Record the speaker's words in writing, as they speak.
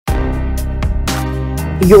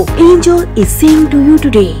Your angel is saying to you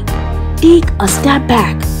today, take a step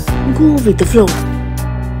back, go with the flow.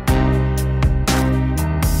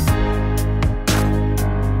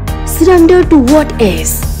 Surrender to what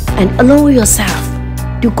is and allow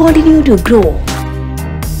yourself to continue to grow.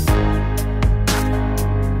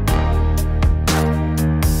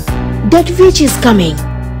 That which is coming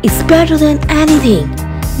is better than anything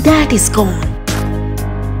that is gone.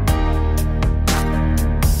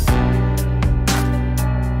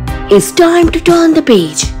 It's time to turn the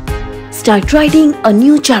page. Start writing a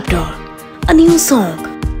new chapter, a new song.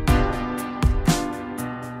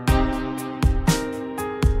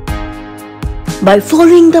 By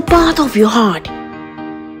following the path of your heart,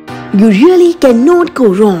 you really cannot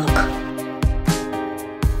go wrong.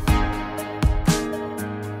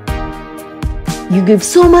 You give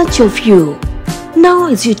so much of you. Now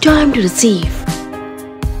is your time to receive.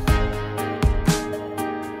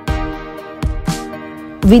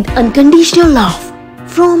 With unconditional love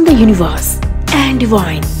from the universe and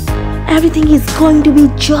divine, everything is going to be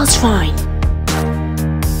just fine.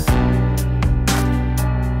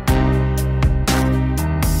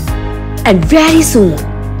 And very soon,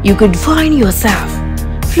 you could find yourself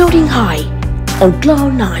floating high on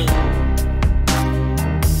cloud 9.